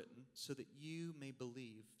these are written so that you may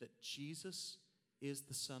believe that Jesus is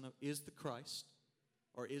the Christ,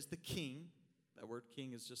 or is the King. That word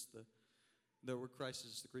King is just the word Christ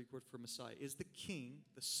is the Greek word for Messiah. Is the King,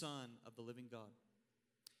 the Son of the living God.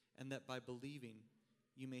 And that by believing,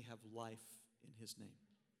 you may have life in his name.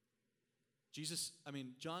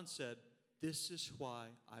 John said, this is why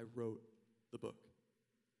I wrote the book.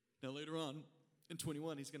 Now later on, in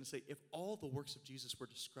 21, he's going to say, if all the works of Jesus were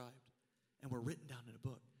described and were written down in a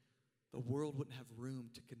book, the world wouldn't have room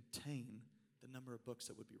to contain the number of books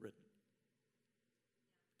that would be written.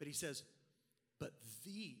 But he says, but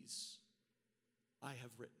these I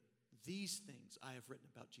have written. These things I have written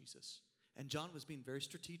about Jesus. And John was being very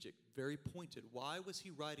strategic, very pointed. Why was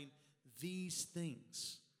he writing these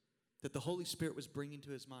things that the Holy Spirit was bringing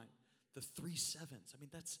to his mind? The 3 sevens.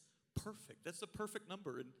 That's perfect. That's the perfect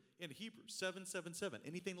number in Hebrews, 777.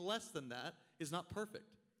 Anything less than that is not perfect.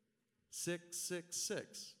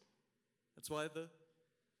 666. That's why the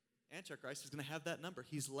Antichrist is going to have that number.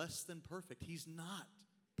 He's less than perfect. He's not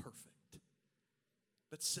perfect.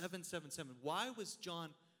 But 777. Why was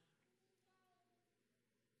John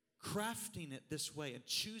crafting it this way and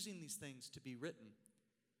choosing these things to be written?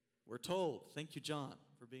 We're told, thank you, John,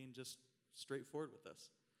 for being just straightforward with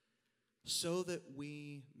us, so that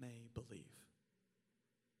we may believe.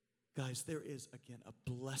 Guys, there is, again, a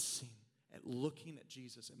blessing at looking at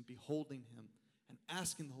Jesus and beholding him and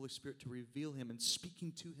asking the Holy Spirit to reveal him and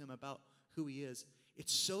speaking to him about who he is.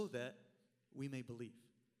 It's so that we may believe.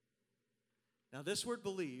 Now, this word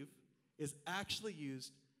believe is actually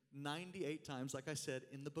used 98 times, like I said,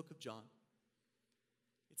 in the book of John.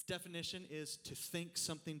 Its definition is to think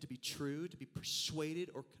something to be true, to be persuaded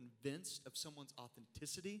or convinced of someone's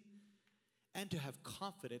authenticity, and to have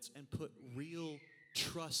confidence and put real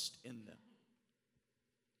trust in them.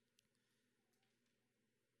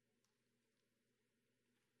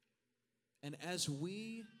 And as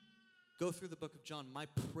we go through the book of John, my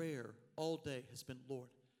prayer all day has been, Lord,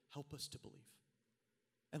 help us to believe.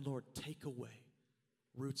 And Lord, take away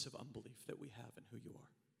roots of unbelief that we have in who you are.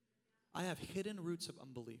 I have hidden roots of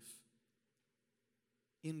unbelief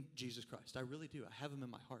in Jesus Christ. I really do. I have them in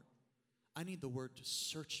my heart. I need the word to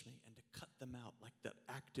search me and to cut them out like that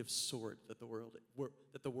active sword that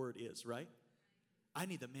the word is, right? I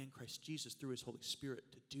need the man Christ Jesus through his Holy Spirit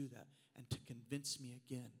to do that and to convince me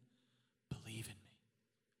again, believe in me,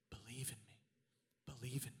 believe in me,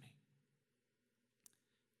 believe in me.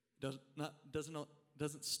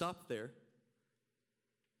 Doesn't stop there,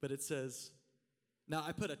 but it says, now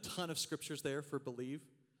I put a ton of scriptures there for believe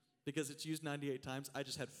because it's used 98 times. I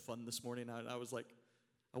just had fun this morning. I was like,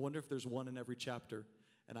 I wonder if there's one in every chapter.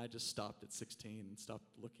 And I just stopped at 16 and stopped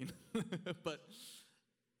looking. It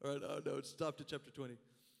stopped at chapter 20.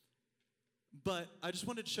 But I just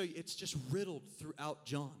wanted to show you, it's just riddled throughout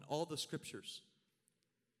John, all the scriptures.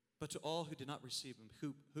 But to all who did not receive him,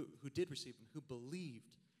 who did receive him, who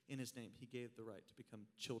believed in his name, he gave the right to become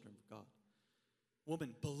children of God.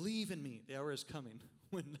 Woman, believe in me, the hour is coming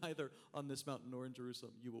when neither on this mountain nor in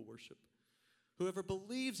Jerusalem you will worship. Whoever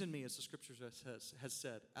believes in me, as the scripture has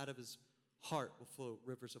said, out of his heart will flow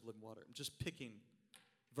rivers of living water. I'm just picking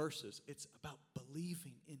verses. It's about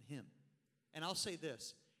believing in him. And I'll say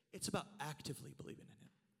this, it's about actively believing in him.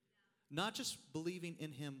 Not just believing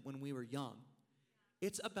in him when we were young.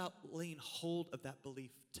 It's about laying hold of that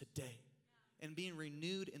belief today and being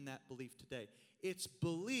renewed in that belief today. It's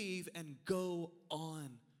believe and go on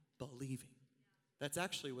believing. That's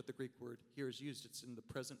actually what the Greek word here is used. It's in the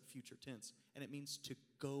present future tense, and it means to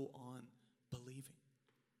go on believing.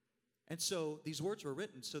 And so these words were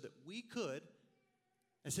written so that we could,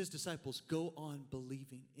 as his disciples, go on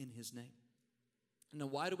believing in his name. Now,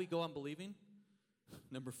 why do we go on believing?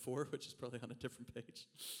 Number 4, which is probably on a different page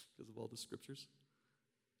because of all the scriptures.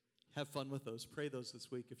 Have fun with those. Pray those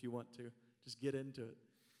this week if you want to. Just get into it.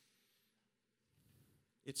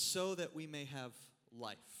 It's so that we may have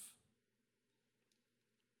life.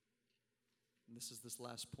 And this is this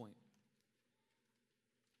last point.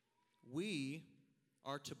 We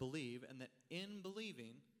are to believe, and that in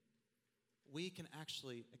believing, we can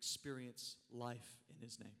actually experience life in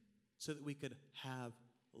his name, so that we could have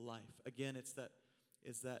life. Again, it's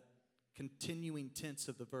that continuing tense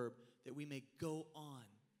of the verb, that we may go on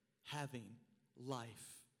having life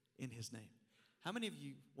in his name. How many of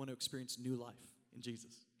you want to experience new life in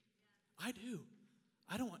Jesus? I do.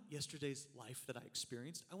 I don't want yesterday's life that I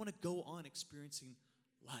experienced. I want to go on experiencing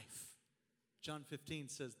life. John 15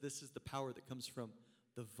 says this is the power that comes from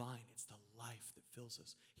the vine. It's the life that fills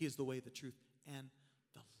us. He is the way, the truth, and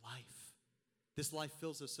the life. This life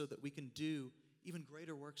fills us so that we can do even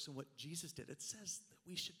greater works than what Jesus did. It says that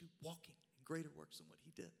we should be walking in greater works than what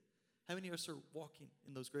he did. How many of us are walking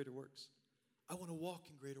in those greater works? I want to walk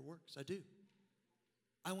in greater works. I do.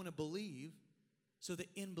 I want to believe so that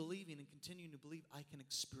in believing and continuing to believe, I can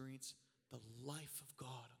experience the life of God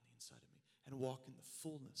on the inside of me and walk in the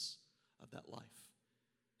fullness of that life.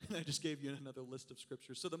 And I just gave you another list of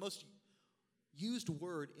scriptures. So the most used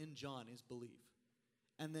word in John is believe.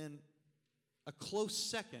 And then a close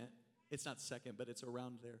second, it's not second, but it's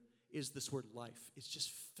around there, is this word life. It's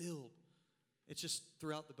just filled. It's just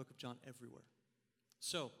throughout the book of John everywhere.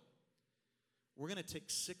 So we're going to take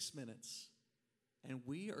 6 minutes, and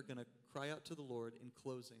we are going to cry out to the Lord in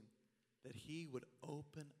closing that he would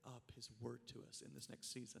open up his word to us in this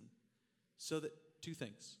next season so that 2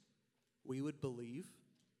 things. We would believe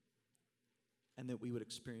and that we would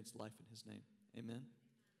experience life in his name. Amen?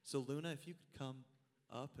 So Luna, if you could come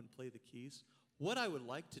up and play the keys. What I would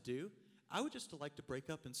like to do, I would just like to break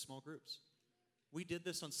up in small groups. We did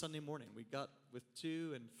this on Sunday morning. We got with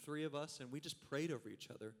 2 and 3 of us, and we just prayed over each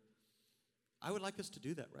other. I would like us to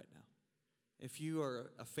do that right now. If you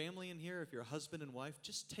are a family in here, if you're a husband and wife,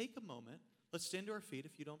 just take a moment. Let's stand to our feet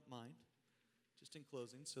if you don't mind, just in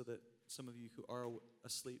closing, so that some of you who are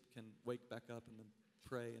asleep can wake back up and then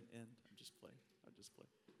pray and end. I'm just playing.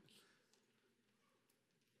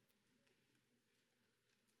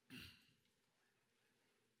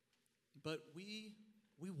 But we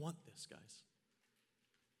want this, guys.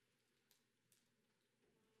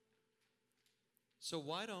 So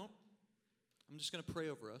why don't, I'm just going to pray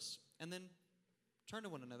over us, and then turn to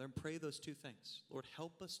one another and pray those 2 things. Lord,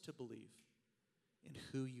 help us to believe in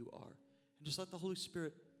who you are. And just let the Holy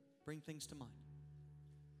Spirit bring things to mind.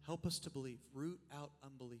 Help us to believe. Root out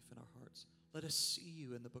unbelief in our hearts. Let us see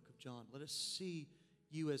you in the book of John. Let us see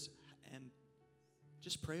you and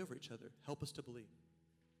just pray over each other. Help us to believe.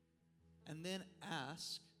 And then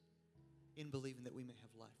ask, in believing that we may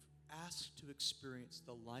have life, ask to experience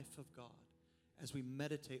the life of God as we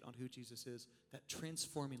meditate on who Jesus is, that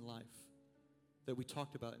transforming life that we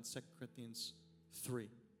talked about in 2 Corinthians 3,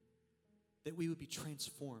 that we would be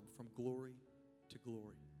transformed from glory to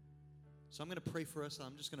glory. So I'm going to pray for us.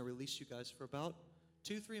 I'm just going to release you guys for about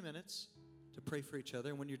 2-3 minutes to pray for each other.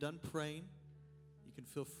 And when you're done praying, you can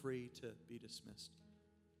feel free to be dismissed.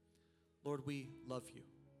 Lord, we love you.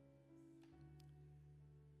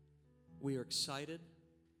 We are excited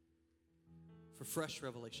for fresh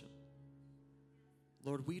revelation.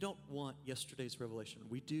 Lord, we don't want yesterday's revelation.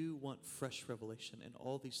 We do want fresh revelation in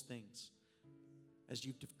all these things as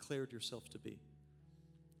you've declared yourself to be.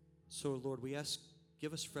 So, Lord, we ask,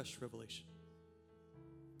 give us fresh revelation.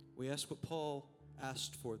 We ask what Paul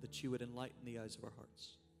asked for, that you would enlighten the eyes of our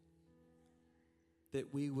hearts,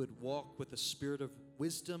 that we would walk with a spirit of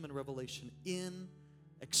wisdom and revelation in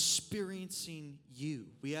experiencing you.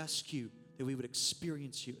 We ask you that we would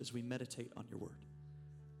experience you as we meditate on your word.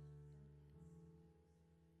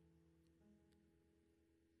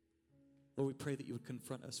 Lord, we pray that you would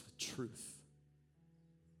confront us with truth.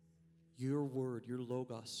 Your word, your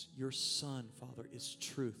logos, your Son, Father, is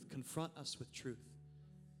truth. Confront us with truth.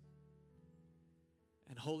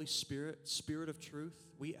 And Holy Spirit, Spirit of truth,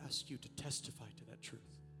 we ask you to testify to that truth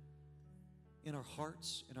in our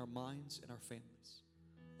hearts, in our minds, in our families.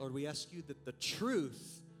 Lord, we ask you that the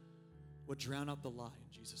truth would drown out the lie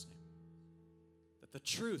in Jesus' name. That the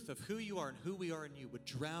truth of who you are and who we are in you would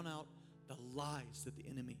drown out the lies that the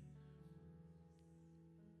enemy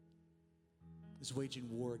is waging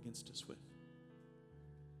war against us with.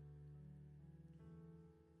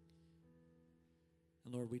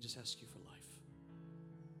 And Lord, we just ask you for life.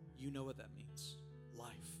 You know what that means. Life.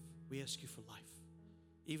 We ask you for life.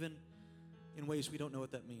 Even in ways we don't know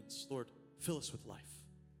what that means. Lord, fill us with life.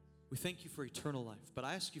 We thank you for eternal life, but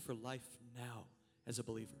I ask you for life now as a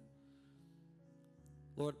believer.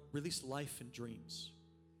 Lord, release life in dreams.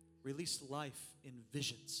 Release life in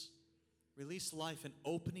visions. Release life in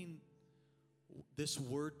opening this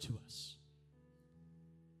word to us.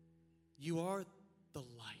 You are the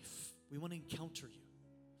life. We want to encounter you.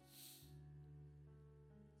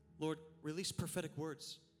 Lord, release prophetic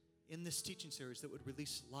words in this teaching series that would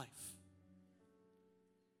release life.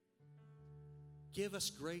 Give us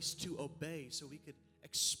grace to obey so we could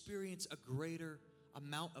experience a greater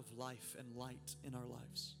amount of life and light in our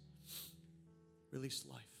lives. Release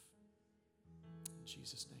life. In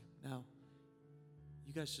Jesus' name. Now,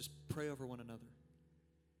 you guys just pray over one another,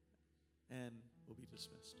 and we'll be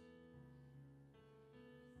dismissed.